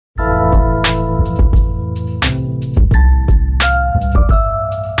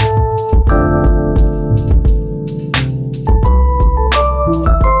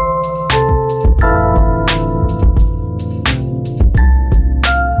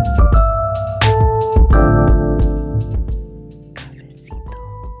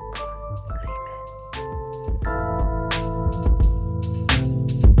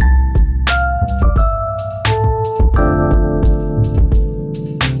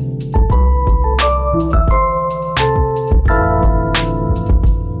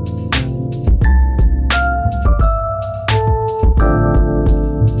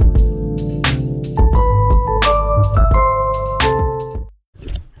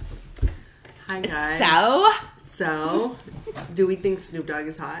Hi, guys. So, do we think Snoop Dogg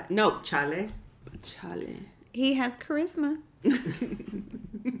is hot? No. Chale? He has charisma.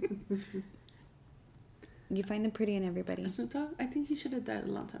 You find them pretty in everybody. Snoop Dogg? I think he should have died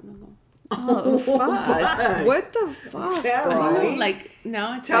a long time ago. Oh, fuck. What the fuck, Tell bro? me. Like,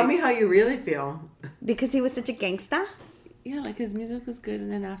 now it's Tell like, me how you really feel. Because he was such a gangsta? yeah, like his music was good,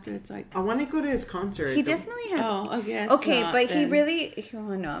 and then after it's like, I want to go to his concert. He definitely has... okay. Okay, not but he then. really... Oh,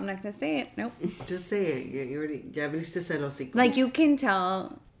 no, I'm not going to say it. Nope. Just say it. You already... Ya abriste el hocico. Like, you can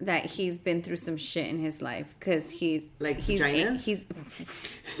tell that he's been through some shit in his life. Because he's... Like he's, vaginas? He's...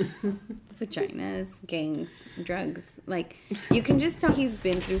 Vaginas, gangs, drugs. Like, you can just tell he's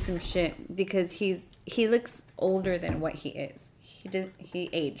been through some shit. Because he looks older than what he is. He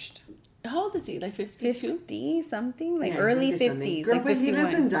aged. How old is he? Like 52? 50 something? Like Yeah, early 50-something. 50s. Girl, like but he lives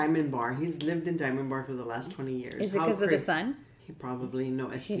 51. in Diamond Bar. He's lived in Diamond Bar for the last 20 years. Is it How because of the crazy. sun? He probably... No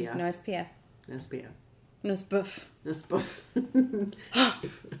SPF. No SPF. SPF. No SPF. No SPF.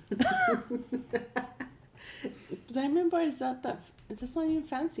 Diamond Bar is that's not even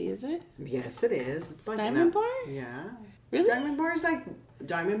fancy, is it? Yes, it is. It's like... Diamond Bar? Yeah. Really? Diamond Bar is like...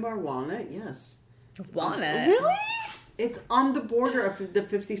 Diamond Bar Walnut, yes. Walnut. Really? It's on the border of the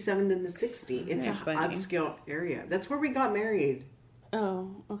 57 and the 60. It's Yeah, a funny. upscale area. That's where we got married. Oh,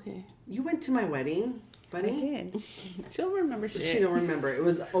 okay. You went to my wedding, I Bunny? did. She'll remember shit. She don't remember. It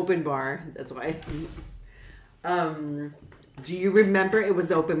was open bar. That's why. Do you remember it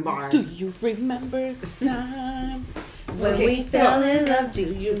was open bar? Do you remember the time When Okay, we fell in love, do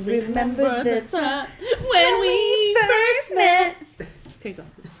you remember the time when we first met? Okay, go.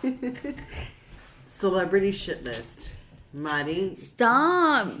 Celebrity shit list. Mari.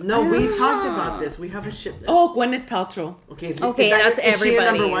 Stop. No, we Ah. talked about this. We have a shit list. Oh, Gwyneth Paltrow. Okay. Is Okay, that, that's is she your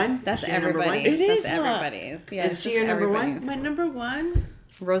everybody's. number one? That's Is she your number one? everybody's. It That's is, huh? everybody's. Yes, Is she that's your number one? everybody's. My number one?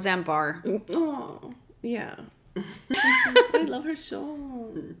 Roseanne Barr. Oh, yeah. I love her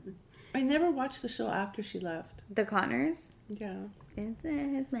show. I never watched the show after she left. The Connors. Yeah.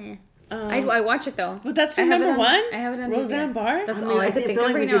 I watch it though. But that's I your have it number on- one? I have it on Roseanne DVD. Barr? That's I mean, all I I could think feel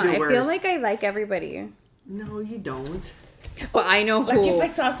of like right we could now. do I feel worse. like I like everybody. No, you don't. Well, I know Like who. if I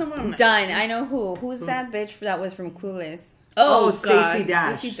saw someone, I'm like, Done. I know who. Who's that bitch that was from Clueless? Oh, God. Stacey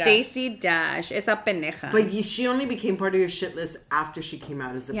Dash. Stacey Dash. Esa pendeja. But she only became part of your shit list after she came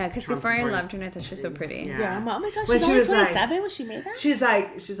out as a yeah, because Trump before I supporter. loved her and I thought she was so pretty. Yeah. Yeah, I'm oh my gosh, When she's she only was like- 27 when she made that?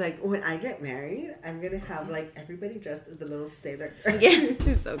 She's like, when I get married, I'm gonna have like everybody dressed as a little sailor. Yeah,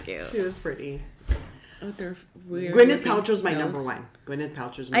 she's so cute. She was pretty. Oh, they're weird. Gwyneth looking Paltrow's my nose. number one. Gwyneth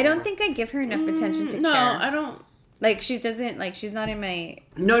Paltrow's my I number don't think I give her enough attention to No, care. I don't. Like, she doesn't, like, she's not in my...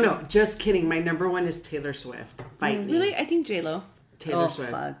 No, just kidding. My number one is Taylor Swift. Fight me. Really? I think J-Lo. Taylor Oh, Swift.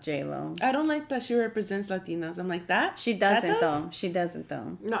 fuck, J-Lo. I don't like that she represents Latinas. I'm like, that? She That doesn't, does? though. She doesn't,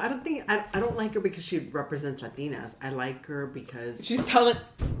 though. No, I don't think I don't like her because she represents Latinas. I like her because She's talented.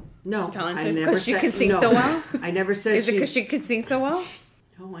 no, she's talented. I never 'Cause she said can sing no. so well? I never said Is it she's. because she could sing so well?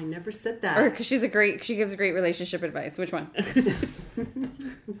 No, I never said Or that. because she gives great relationship advice? Which one?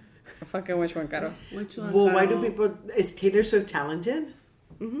 Fucking which one, Caro? Which one? Well, why do Carl? people? Is Taylor Swift talented?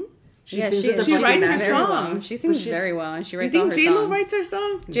 Mm-hmm. She Yeah, sings she with is. the She fucking writes her best. very well. songs. She sings she's- very well, and she You writes all think her J-Lo songs. writes her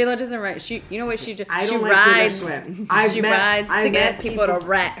songs? J-Lo doesn't write. She, you know what she does? I She don't like Taylor rides. Swift. She rides to I've get met people to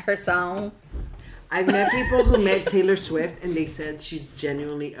write her song. I've met people who met Taylor Swift and they said she's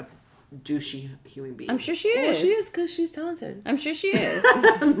genuinely a douchey human being. I'm sure she Well, is. she is because she's talented. I'm sure she is.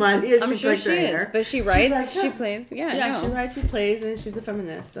 Maria, I'm she sure flicked she her is. hair. But she She's writes. like, She yeah. plays. Yeah, Yeah, no. she writes, she plays, and she's a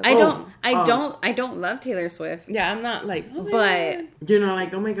feminist. That's I all. I don't love Taylor Swift, Yeah, I'm not like, oh my but God. You know,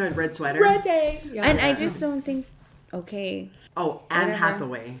 like, oh my god, red sweater. Red Day. Yeah, and I yeah. just don't think. Okay, Oh, Anne Whatever.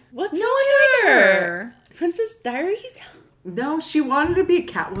 Hathaway. What's no, wrong I with like her? her. Princess Diaries? No, she wanted to be a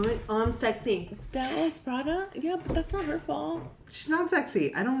Catwoman. Oh, I'm sexy. That was Prada? Yeah, but that's not her fault. She's not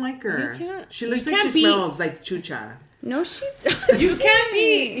sexy. I don't like her. You can't- She looks you like she can't beat- smells like chucha. No, she does. You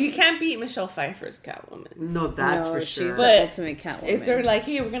can't beat Michelle Pfeiffer's Catwoman. No, that's no, for she's sure. the But ultimate Catwoman. If they're like,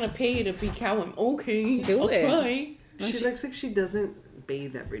 hey, we're gonna pay you to be Catwoman, okay, Do I'll it. try. She looks like she doesn't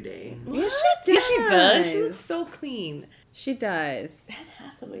bathe every day. yeah, she Yeah, does. she does. She looks so clean. She does. Anne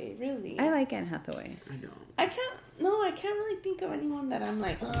Hathaway, really? I like Anne Hathaway. I know. I can't really think of anyone that I'm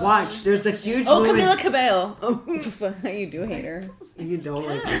like, oh, Watch, there's a huge Oh, movie. Camila Cabello. You do hate her. You don't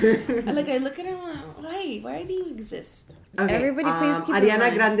like I her. I look at her and I'm like, why? Why do you exist? Okay, Everybody please keep in Ariana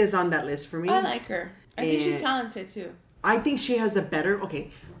mind. Grande is on that list for me. I like her. I think she's And- talented too. I think she has a better.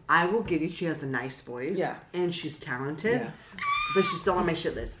 Okay, I will give you. She has a nice voice. Yeah. And she's talented. Yeah. But she's still on my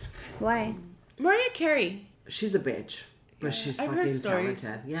shit list. Why? Mariah Carey. She's a bitch, but Yeah, she's I've fucking heard stories.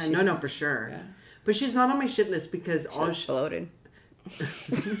 talented. Yeah, She's- no, for sure. Yeah. But she's not on my shit list because all She's bloated.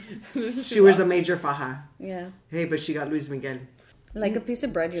 She wears a major faja. Yeah. Hey, but she got Luis Miguel. Like a piece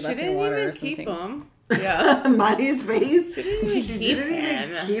of bread you She left in didn't water even or something. keep him. Yeah. Mari's face. She keep didn't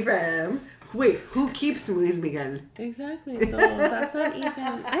even him. keep him. Wait, who keeps Luis Miguel? Exactly. So that's not even.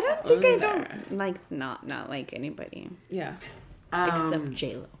 I don't think I don't like not like anybody Yeah. except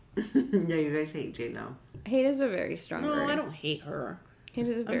J-Lo. Yeah, you guys hate J-Lo. Hate is a very strong word. No, I don't hate her. Hate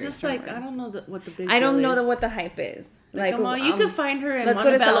is a very I'm just strong like, word. I don't know what the big I don't deal know is. what the hype is. Like, Come on, you could find her in let's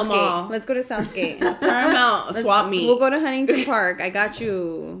go to Montebello Southgate. Mall. Let's go to Southgate. Paramount, swap meet. We'll go to Huntington Park. I got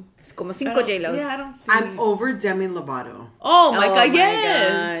you. It's como I cinco don't- J-Los. Yeah, I don't see. I'm over Demi Lovato. Oh my Oh god, my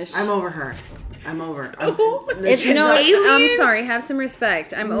yes. I'm over her. I'm over. It's she's no. not- I'm sorry. Have some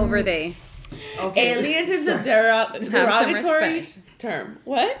respect. I'm over they. okay. Aliens is a some derogatory respect. term.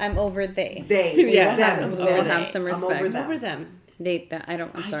 What? I'm over they. They. Yeah, Them. we'll We'll they. have some I'm over respect. them. Over them. Date that. I'm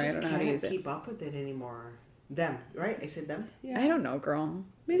sorry. I just don't know how to can't use it. keep up with it anymore. Them, right? I said them. Yeah. I don't know, girl.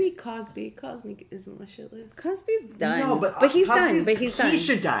 Maybe Cosby. Cosby isn't my shit list. Cosby's done. No, but he's Cosby's- done. But he's done. He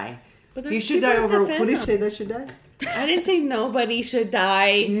should die. But He there's should die people that over. defend Who did you him. say that should die? I didn't say nobody should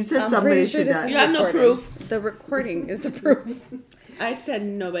die. You said I'm somebody pretty sure should this die. is You have no recorded. proof. The recording is the proof. I said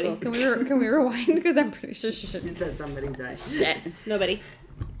nobody. Well, can we rewind? Because I'm pretty sure she should. You said somebody died. Yeah. Nobody.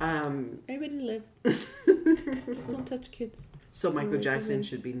 Um. Everybody live. Just don't touch kids. So Michael Jackson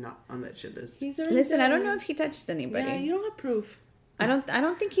should be not on that shit list. He's already Listen, I don't dead. know if he touched anybody. Yeah, you don't have proof. I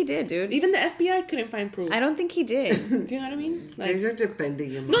don't think he did, dude. Even the FBI couldn't find proof. I don't think he did. Do you know what I mean? You Like, guys are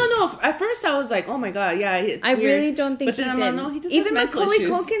defending him. no. At first, I was like, "Oh my god, yeah." It's I weird. really don't think But he then did. I'm like, no, he just Even has mental Macaulay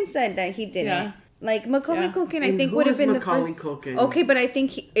issues. Culkin said that he didn't. Yeah. Like Macaulay Yeah. Culkin, I And think who would have is been Macaulay the first. Culkin? Okay, but I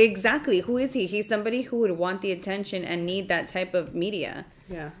think exactly who is he? He's somebody who would want the attention and need that type of media.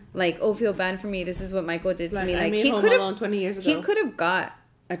 Yeah. Like, oh, feel bad for me. This is what Michael did to Like, me. I Like made he Home could Alone have. 20 years ago. He could have got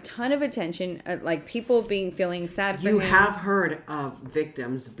a ton of attention. Like people feeling sad for You him. have heard of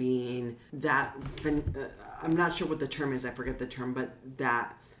victims being that. I'm not sure what the term is. I forget the term, but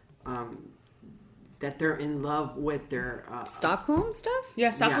that they're in love with their Stockholm stuff.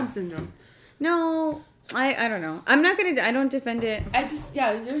 Yeah, Stockholm Yeah. syndrome. No, I don't know. I'm not gonna. I don't defend it. I just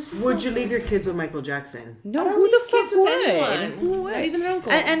there's just Would you leave your kids with Michael Jackson? No, I don't who the leave kids fuck with would? anyone. Who would? Not even their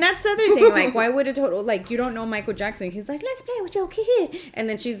uncle. And that's the other thing. Like, why would a total like you don't know Michael Jackson? He's like, let's play with your kid, and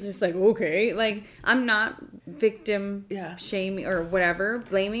then she's just like, okay. Like, I'm not victim shaming or whatever,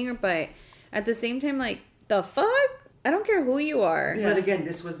 blaming her, but at the same time, like, the fuck. I don't care who you are. Yeah. But again,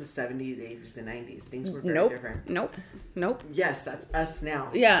 this was the 70s, 80s, and 90s. Things were very different. Nope. Yes, that's us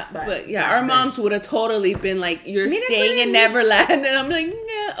now. Yeah, but back our then. moms would have totally been like, "You're Mira, staying in mira. Neverland," and I'm like,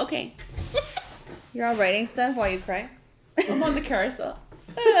 "Nah, okay." You're all writing stuff while you cry. I'm on the carousel,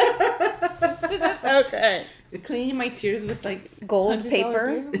 Okay. cleaning my tears with like Gold $100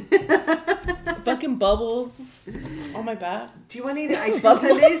 paper. paper. Fucking bubbles on my back. Do you want to eat ice cream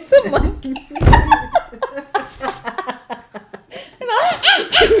sundaes?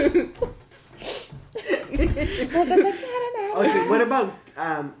 Okay, what about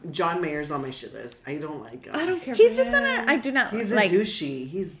John Mayer's on my shit list? I don't like him. I don't care. He's for just him. I do not He's a like. douchey.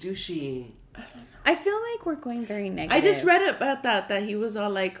 He's douchey. I feel like we're going very negative. I just read about that he was all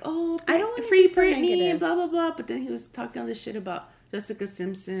like, "Oh, I don't wanna free be so Britney," negative. blah blah blah. But then he was talking all this shit about Jessica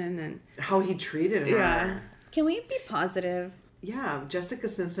Simpson and How he treated her. Yeah. Can we be positive? Yeah, Jessica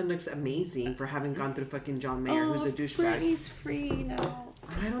Simpson looks amazing for having gone through fucking John Mayer, who's a douchebag. Britney's free now.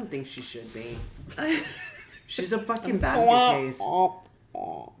 I don't think she should be. I- She's a fucking basket case.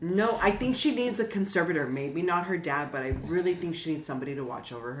 No, I think she needs a conservator. Maybe not her dad, but I really think she needs somebody to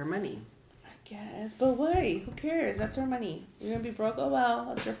watch over her money. Guess, but why? Who cares? That's her money. You're gonna be broke. Oh well,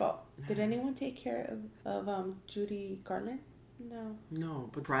 that's your fault. Did anyone take care of Judy Garland? No. No,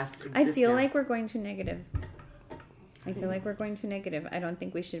 but breasts exist I feel now. like we're going too negative. I don't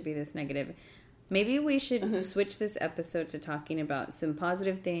think we should be this negative. Maybe we should switch this episode to talking about some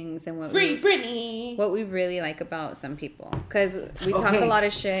positive things and Free Britney. what we really like about some people. Because we talk Okay, a lot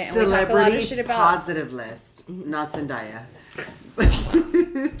of shit and we talk a celebrity lot of shit about. positive list, not Zendaya.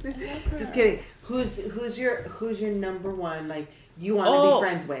 Just kidding. Who's your number one? Like you want to be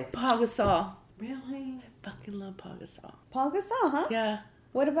friends with? Paul Gasol. Really? Fucking love Paul Gasol. Paul Gasol, huh? Yeah.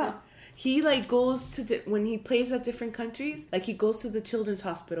 What about? He like goes to when he plays at different countries, like he goes to the children's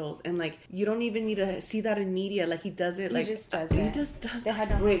hospitals and like you don't even need to see that in media. Like he does it. Like He just does He it. just does. They had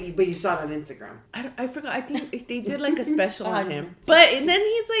no. Wait, but you saw it on Instagram. I forgot. I think they did like a special on him. But and then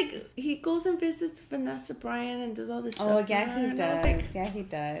he's like he goes and visits Vanessa Bryan and does all this stuff. Oh for yeah, her, he and I was does. like, Yeah, he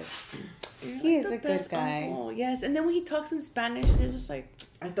does. "You're, He like, is the a good best guy." uncle." Yes, and then when he talks in Spanish, you're just like,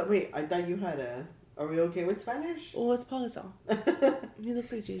 I thought you had a Are we okay with Spanish? Well, it's Paul Gasol. He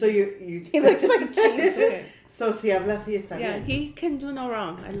looks like Jesus. So you He looks like Jesus. Okay. So si habla así está Yeah, bien. he can do no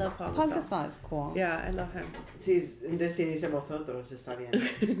wrong. I love Paul Paul Gasol. Gasol is cool. Yeah, I love him. Entonces si dice vosotros está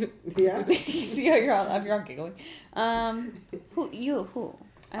bien. Yeah. See how you're all giggling. Who?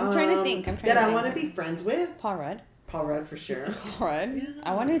 I'm trying to think. That I want to be friends with. Paul Rudd. Paul Rudd for sure. Paul Rudd. Yeah.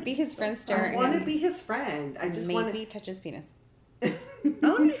 I want to be his friend. I want to be his friend. I just want to touch his penis. I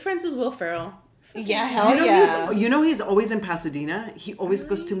want to be friends with Will Ferrell. Yeah, hell yeah. He's always in Pasadena. He always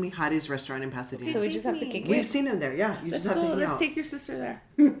goes to Mijari's restaurant in Pasadena. So we just have to kick it. We've seen him there, yeah. You Let's just have go. to hang Let's out. take your sister there.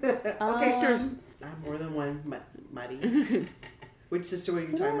 Okay, sisters. More than one, Mari. Which sister were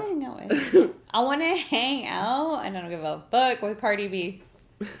you talking about? I know it. I want to hang out, and I don't give a fuck with Cardi B.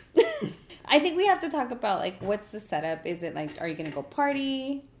 I think we have to talk about, like, what's the setup? Is it, like, are you going to go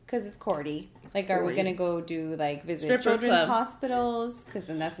party? Because it's Cordy. Like, are we going to go do, like, visit Stripper children's club. hospitals? Because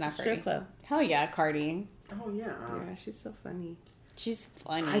then that's not Strip Cardi. club. Hell yeah, Cardi. Oh, yeah. Yeah, she's so funny. She's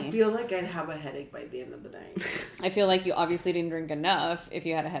funny. I feel like I'd have a headache by the end of the night. I feel like you obviously didn't drink enough if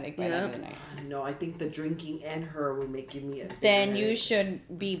you had a headache by the end of the night. No, I think the drinking and her would make me a Then headache. you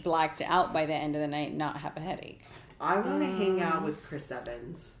should be blacked out by the end of the night and not have a headache. I want to hang out with Chris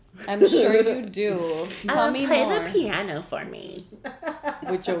Evans. I'm sure you do. Tell me play more. the piano for me.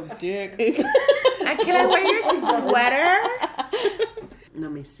 With your dick. Can I wear your sweater?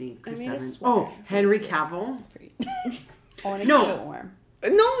 Let me see. Chris need a Evans. sweater. Oh, Henry Cavill. I want to No. keep it warm.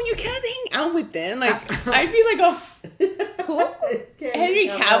 No, you can't hang out with them. Like, I'd be like, Who? Henry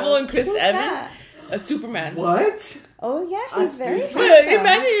Cavill and Chris Who's Evans, that? a Superman. What? Oh yeah, he's very But But handsome.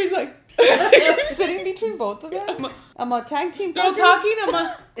 imagine he's like, Sitting between both of them. I'm a tag team. girl fuckers. talking. I'm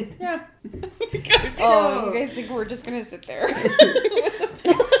a, yeah. Oh, you guys think we're just gonna sit there?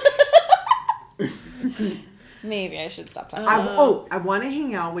 Maybe I should stop talking. I want to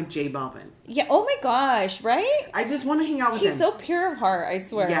hang out with J Balvin. Yeah. Oh my gosh. Right? I just want to hang out with He's him. so pure of heart. I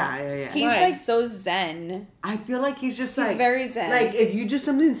swear. Yeah. He's Why? like so zen. I feel like he's just like very zen. Like if you do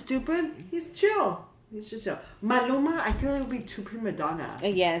something stupid, he's chill. He's just chill. Maluma, I feel like it would be too prima donna.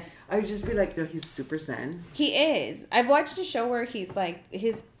 Yes. I would just be like, no, he's super zen. He is. I've watched a show where he's like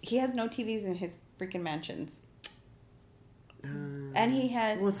he has no TVs in his freaking mansions. And he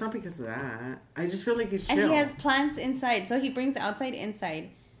has Well, it's not because of that. I just feel like he's chill. and he has plants inside, so he brings the outside inside.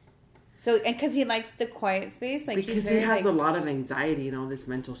 So and because he likes the quiet space, like because he's he very, has like, a lot of anxiety and all this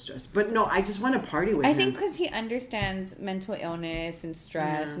mental stress. But no, I just want to party with him. I think because he understands mental illness and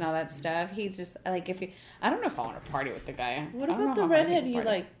stress and all that stuff. He's just like if you. I don't know if I want to party with the guy. What I don't about know the how hard redhead he you can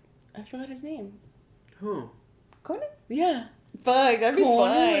party. like? I forgot his name. Who? Conan? Yeah. Fuck, that'd be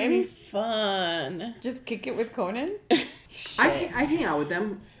Conan would be fun. fun. Just kick it with Conan. I'd hang out with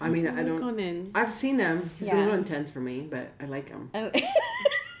them. I mean, I don't. Conan. I've seen him. He's a Yeah. little intense for me, but I like him.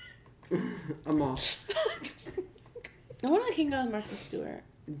 I'm all. I want to hang out with Martha Stewart.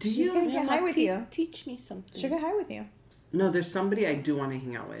 Do She's you? gonna get high with you. Teach me something. She'll get high with you. No, there's somebody I do want to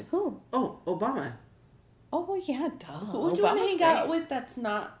hang out with. Who? Oh, Obama. Oh well, yeah, duh. Who would you want to Obama's hang great. out with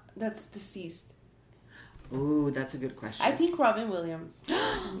that's deceased? Ooh, that's a good question. I think Robin Williams.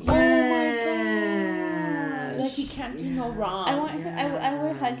 Yes. Like he can't do no wrong. I want. I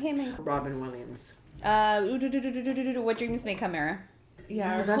would hug him and. Robin Williams. What dreams may come, Era.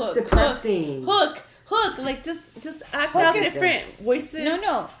 Yeah, Oh, or that's Hook, depressing. Hook. Like just act Hook out is- different voices.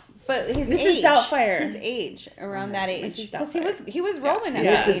 No. But his Mrs. age. Doubtfire. His age, around that age. Mrs. Because Doubtfire. he was rolling at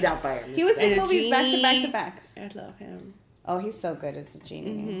Yeah. that Mrs. age. Doubtfire. He was in And a movies back to back to genie. back. I love him. Oh, he's so good as a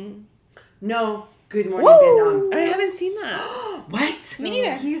genie. Mm-hmm. No. Good Morning Woo! I haven't seen that. Vietnam. What? Me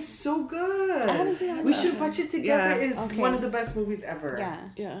neither. He's so good. I haven't seen that We one. should watch it together. Yeah. It's Okay. one of the best movies ever. Yeah.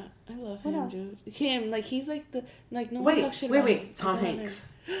 Yeah, I love What him, else? dude. Him, like he's like the no one talks shit about him. Wait. Tom I love Hanks. him.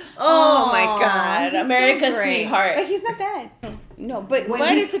 Oh my Aw, God, he's so America's great. sweetheart. But he's not bad. No, but When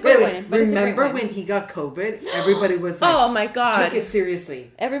it's a good one. But it's a remember great one. when he got COVID? Everybody was like, Oh my God. took it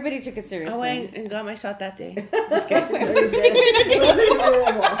seriously. Everybody took it seriously. I went and got my shot that day.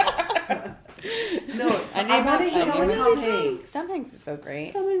 No, I want to hang out with Tom Hanks. Tom Hanks is so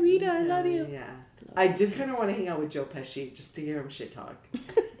great. Tell me, Rita, I love you. Yeah. I do kind of want to hang out with Joe Pesci just to hear him shit talk.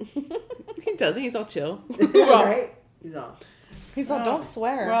 He doesn't. He's all chill. Right? He's all. He's like, don't We're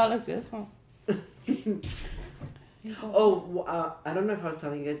swear. all like this. Huh? I don't know if I was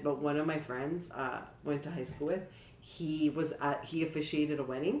telling you guys, but one of my friends went to high school with. He officiated a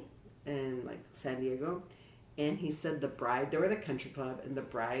wedding in like San Diego, and he said the bride. They were at a country club, and the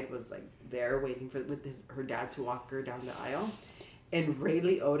bride was like there waiting with her dad to walk her down the aisle, and Ray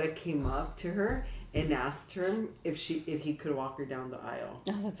Liotta came up to her and asked her if he could walk her down the aisle.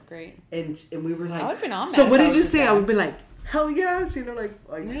 Oh, that's great. And we were like, I would've been on so that what if I did was you his say? dad. I would be like, hell yes, you know,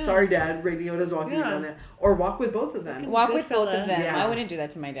 like sorry, Dad, Ray Liotta's walking down there, or walk with both of them. Walk with both of them. Yeah. I wouldn't do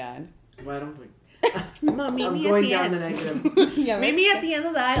that to my dad. Well, I don't think. Mom, meet I'm me going at the down end. the negative. Yeah, Meet me at the end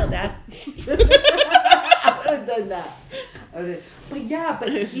of the aisle, Dad. I would have done that. But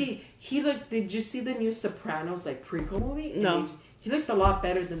he looked. Did you see the new Sopranos like prequel movie? No. He looked a lot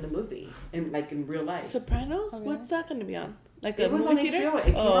better than the movie in real life. Sopranos? Okay. What's that going to be on? Like It a was on movie theater? HBO. It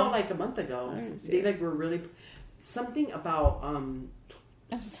came out like a month ago. I didn't see They it. like were really something about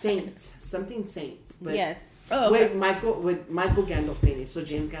saints, something saints. But yes. Oh, okay. with Michael Gandolfini. So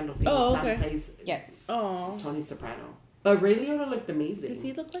James Gandolfini's Oh, son okay. plays Yes. Oh. Tony Soprano. But Ray Liotta looked amazing. Does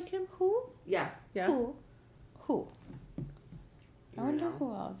he look like him? Who? Yeah. Yeah. Who? I wonder know.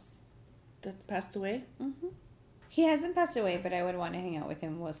 who else. That passed away? Mm-hmm. He hasn't passed away, but I would want to hang out with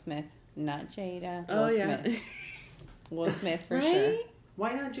him. Will Smith, not Jada. Oh, Will yeah. Smith. Will Smith for Right? sure.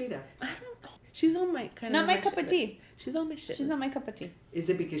 Why not Jada? I don't know. She's on my kind Not of my cup of tea. She's on my shit. She's not my cup of tea. Is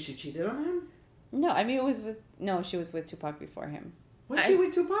it because she cheated on him? No, I mean it was with she was with Tupac before him. Was she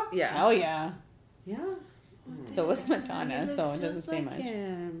with Tupac? Yeah. Oh yeah. Yeah. So was Madonna, He so looks it doesn't just say like much.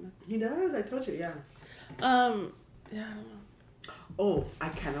 him. He does. I told you. Yeah. Yeah, I don't know. Oh, I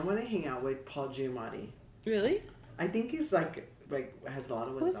kind of want to hang out with Paul Giamatti. Really? I think he's like has a lot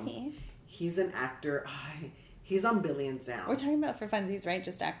of Who's wisdom. he? He's an actor. He's on Billions now. We're talking about for funsies, right?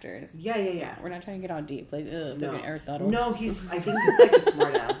 Just actors. Yeah. We're not trying to get all deep, like No. fucking Aristotle. No, I think he's like a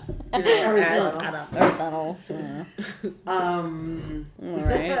smart ass. Aristotle. Aristotle. All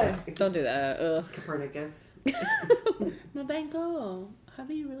right. Don't do that. Ugh. Copernicus. No, Van Gogh. How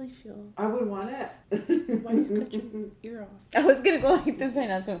do you really feel? I would want it. Why you cut your ear off? I was gonna go like this right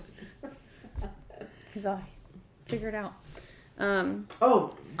now too. He's all figure it out.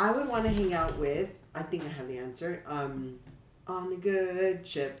 Oh, I would want to hang out with. I think I have the answer. On a good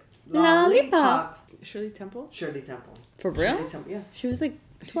ship. Lollipop. Shirley Temple? Shirley Temple. For real? Shirley Temple. Yeah. She was like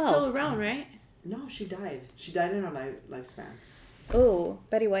She's 12. still around, right? No, she died. She died in her lifespan. Oh,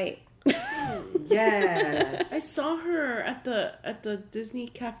 Betty White. Yes. I saw her at the Disney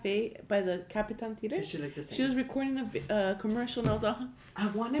Cafe by the Capitan Theater. Does she look the same? She was recording a commercial, and I was like, I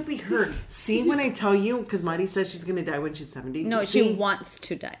want to be her. See, when I tell you, because Mari says she's going to die when she's 70. No, See? she wants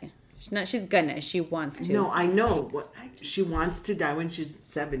to die. She's gonna. She wants to. No, I know. She wants to die when she's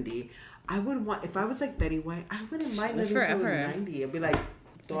 70. I would want, if I was like Betty White, I wouldn't mind living Forever. till 90. I'd be like,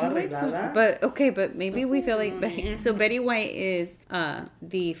 toda arreglada. But maybe we feel like Betty White is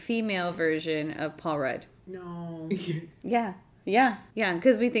the female version of Paul Rudd. No. Yeah,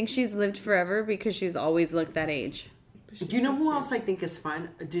 because we think she's lived forever because she's always looked that age. You know who else I think is fun?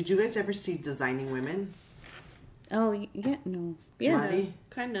 Did you guys ever see Designing Women? Oh yeah, no, yes. Mari?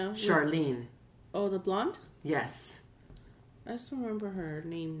 kind of. Charlene. Oh, the blonde? Yes. I just don't remember her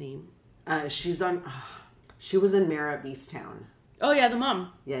name. She's on, she was in Mare of Easttown. Oh, yeah, the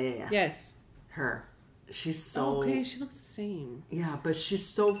mom. Yeah. Yes. Her. She's so... Oh, okay, she looks the same. Yeah, but she's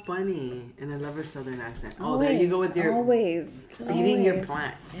so funny. And I love her southern accent. Oh, there you go with your... always Feeding your always.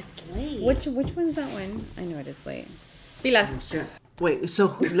 plants. It's late. Which one's that one? I know it is late. Pilas. Sure. Wait,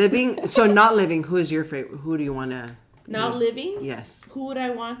 so not living, who is your favorite? Who do you want to... Not living? Yes. Who would I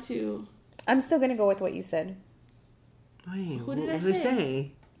want to... I'm still gonna go with what you said. Wait, Who did I who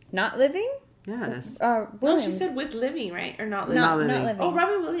say? Not living? Yes. No, Williams. she said with living, right? Or not No, living? Not not living. living. Oh,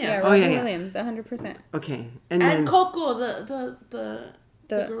 Robin Williams. Yeah, Oh, Robin yeah. Williams, 100%. Okay. And then... Coco, the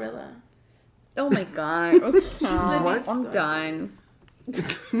gorilla. Oh my god. She's living. what? I'm done.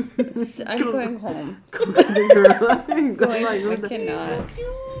 I'm going home. the gorilla. I cannot.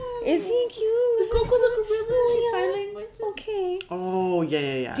 Is he cute? Coco the gorilla. She's sign language. Okay. Oh,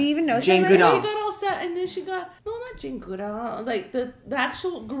 yeah. Do you even know Jane sign language? She Goodall. got all set, and then she got not Jane Goodall, like the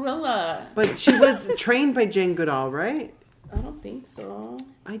actual gorilla. But she was trained by Jane Goodall, right? I don't think so.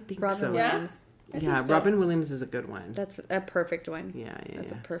 I think Robin so. Williams. I Yeah, think so. Robin Williams is a good one. That's a perfect one. Yeah.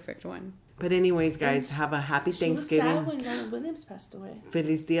 That's a perfect one. But anyways, guys, have a happy She was Thanksgiving. sad when Robin Williams passed away.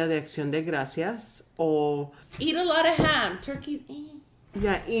 Feliz Día de Acción de Gracias. O, Eat a lot of ham, turkeys.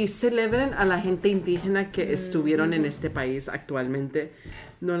 ya, y celebren a la gente indígena que estuvieron en este país actualmente,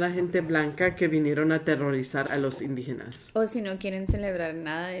 no la gente blanca que vinieron a aterrorizar a los indígenas. O si no quieren celebrar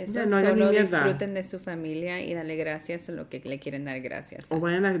nada de eso, No hagan ni solo mierda. disfruten de su familia y darle gracias a lo que le quieren dar gracias. O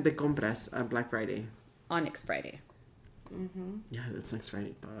vayan a de compras a Black Friday. On next Friday. Yeah, that's next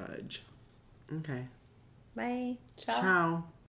Friday. Fudge. Okay. Bye. Ciao. Ciao.